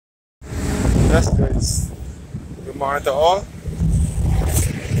Yes, guys. Good morning to all.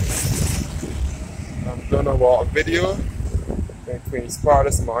 I'm doing a walk video in Queen's Park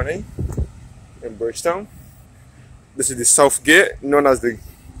this morning in Bridgetown. This is the South Gate, known as the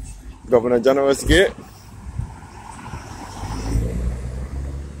Governor General's Gate.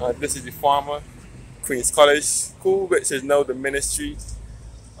 And this is the former Queen's College School, which is now the Ministry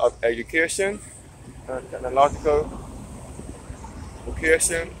of Education and Technological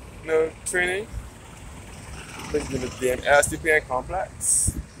Vocational Training. This is the LCPN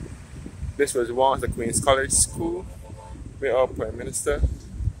complex. This was once the Queen's College School, where our Prime Minister,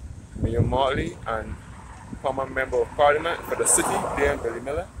 Mayor Motley, and former Member of Parliament for the city, Dame Billy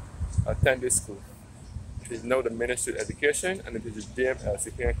Miller, attended school. It is now the Ministry of Education, and it is the Dame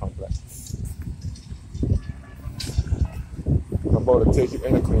LCPN complex. I'm about to take you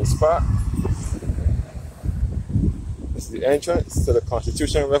in the Queen's Park. This is the entrance to the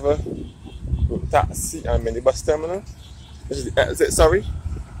Constitution River taxi and minibus terminal. This is the exit,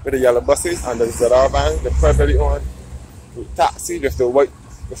 with the yellow buses and the ZR van, the privately owned taxi with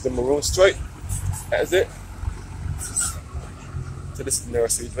the maroon stripe exit. So this is the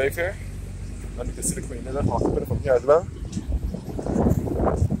nursery drive here. And you can see the Queen Elizabeth Hospital from here as well.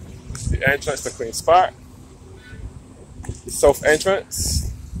 This is the entrance to Queen's Park. The south entrance.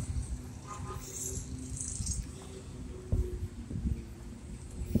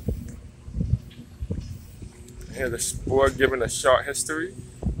 Here's the board giving a short history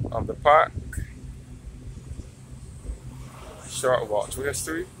of the park. Short walk through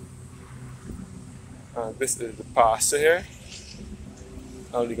history. And this is the pasture here.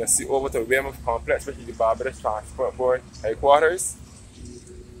 And you can see over to the Weymouth complex, which is the Barbados Transport Board headquarters.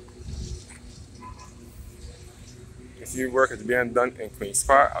 You can see work is being done in Queen's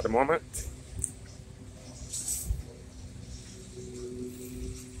Park at the moment.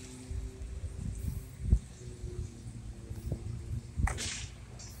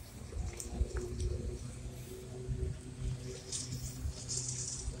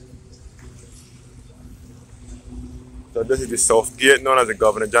 So this is the South Gate, known as the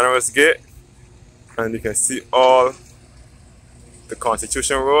Governor General's Gate. And you can see all the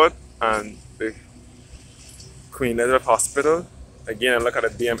Constitution Road and the Queen Elizabeth Hospital. Again, and look at the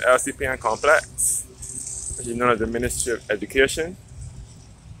BMLCPN complex, which is known as the Ministry of Education.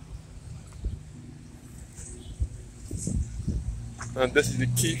 And this is the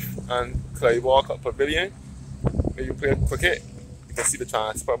Keith and Clyde Walker Pavilion, where you play cricket. You can see the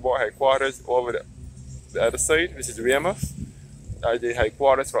Transport Board headquarters over the other side, which is Weymouth. That is the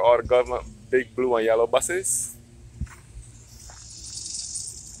headquarters for all the government big blue and yellow buses.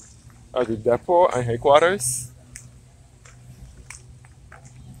 That's the depot and headquarters.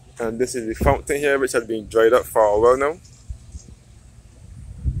 And this is the fountain here, which has been dried up for a while now.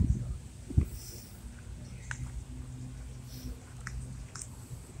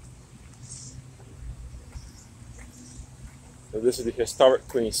 So this is the historic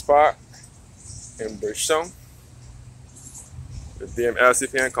Queen's Park in Bridgetown. The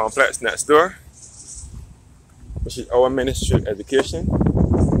DMLCPN complex next door, which is our Ministry of Education.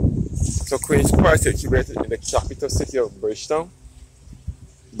 So Queen's Park is situated in the capital city of Bridgetown.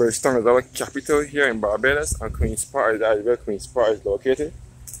 Bridgetown is our capital here in Barbados, and Queen's Park is where Queen's Park is located.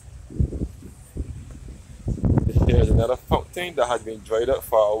 Here is another fountain that has been dried up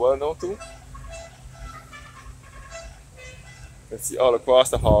for a while now too. You can see all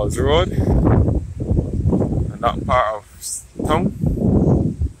across the Halls Road and that part of town.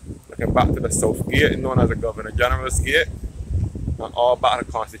 Looking back to the South Gate, known as the Governor General's Gate, and all back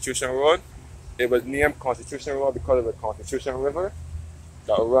to Constitution Road. It was named Constitution Road because of the Constitution River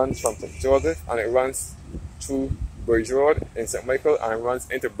that runs from St. Joseph, and it runs through Bridge Road in St. Michael, and it runs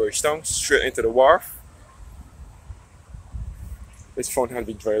into Bridgetown, straight into the wharf. This fountain has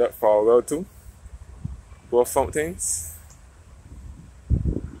been dried up for a while too. Both fountains.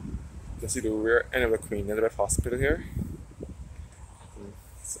 You can see the rear end of the Queen Elizabeth Hospital here.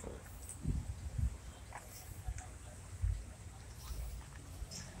 So,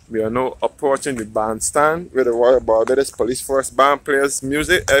 we are now approaching the bandstand where the Royal Barbados Police Force Band plays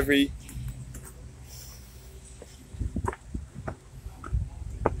music every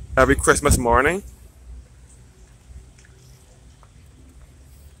Christmas morning.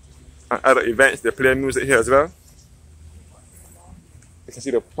 And other events, they play music here as well. You can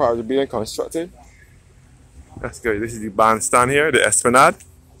see the part being constructed. That's good. This is the bandstand here, the Esplanade.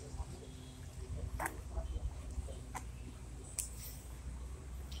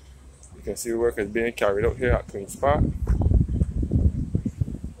 You can see work is being carried out here at Queen's Park.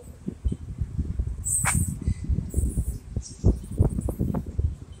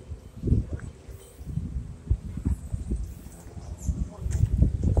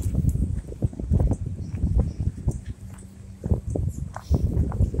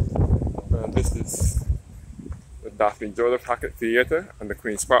 Daphne Joseph Hackett Theatre and the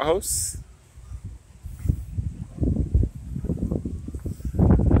Queen's Park House.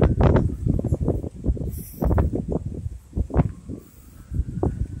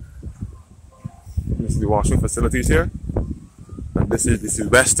 This is the washroom facilities here. And this is the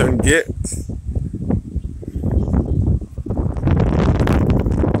Western Gate. This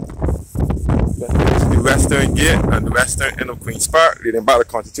is the Western Gate and the western end of Queen's Park, leading back to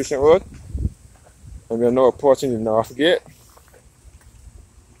Constitution Road. And we are now approaching the North Gate.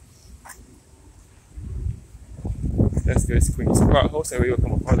 Let's go to Queen's Park House and we will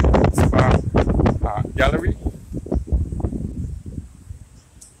come upon the Queen's Park Art Gallery.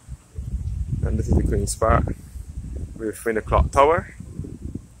 And this is the Queen's Park. We're in the clock tower.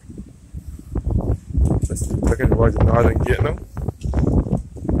 Let's keep looking towards the Northern Gate now.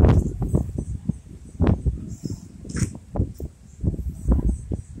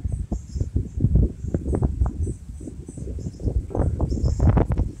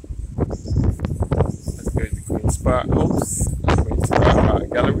 Let's go to the Queen's Park House, Queen's Park Art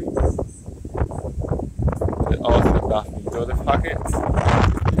Gallery. There's also the Daphne Joseph Hackett.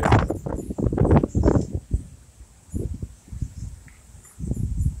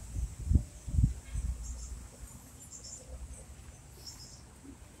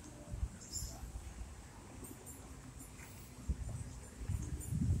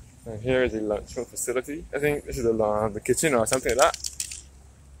 And here is the lunchroom facility. I think this is the kitchen or something like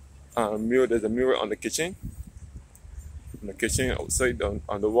that. Mirror, there's a mirror on the kitchen. In the kitchen outside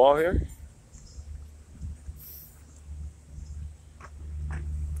on the wall here.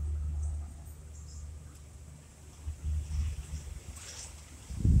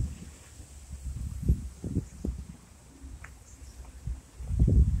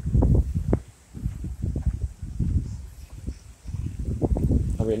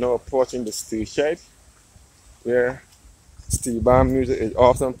 And we're now approaching the steel shed, where steel band music is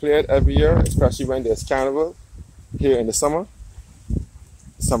often played every year, especially when there's carnival here in the summer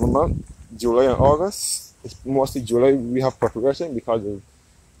month, July and August. It's mostly July we have preparation because the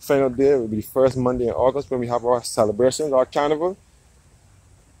final day will be the first Monday in August when we have our celebrations, our carnival,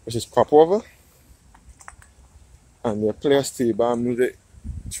 which is crop over. And they play steel band music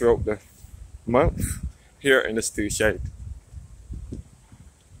throughout the month here in the steel shed.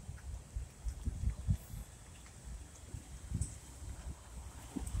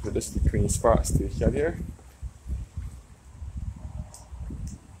 So this is the Queen's Park steel shed here.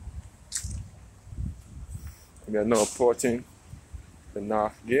 We are now approaching the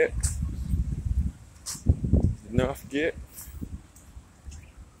North Gate. The North Gate,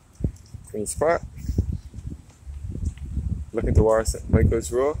 Queen's Park. Looking towards St. Michael's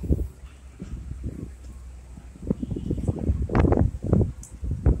Road.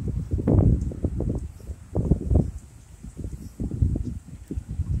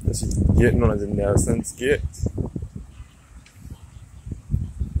 This is the gate known as the Nelson's Gate.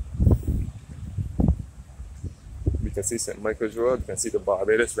 We can see St. Michael's Road, we can see the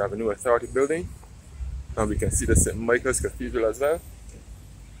Barbados Revenue Authority building, and we can see the St. Michael's Cathedral as well.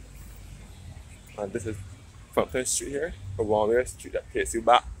 And this is Fountain Street here, a one-way street that takes you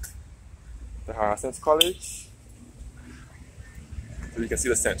back to Harrison's College. So you can see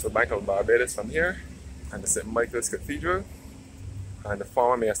the Central Bank of Barbados from here, and the St. Michael's Cathedral, and the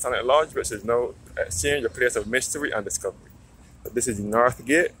former Masonic Lodge, which is now Exchange, a place of mystery and discovery. But this is the North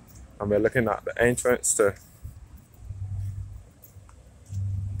Gate, and we're looking at the entrance to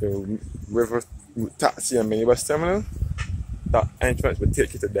the river taxi and minibus terminal. That entrance will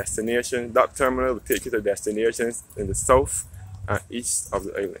take you to destination. That terminal will take you to destinations in the south and east of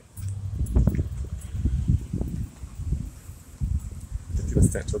the island. To the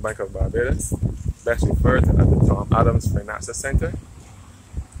Central Bank of Barbados, best referred to as the Tom Adams Financial Center.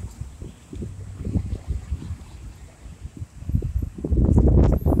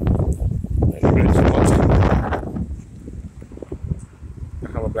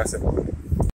 Have a blessed morning.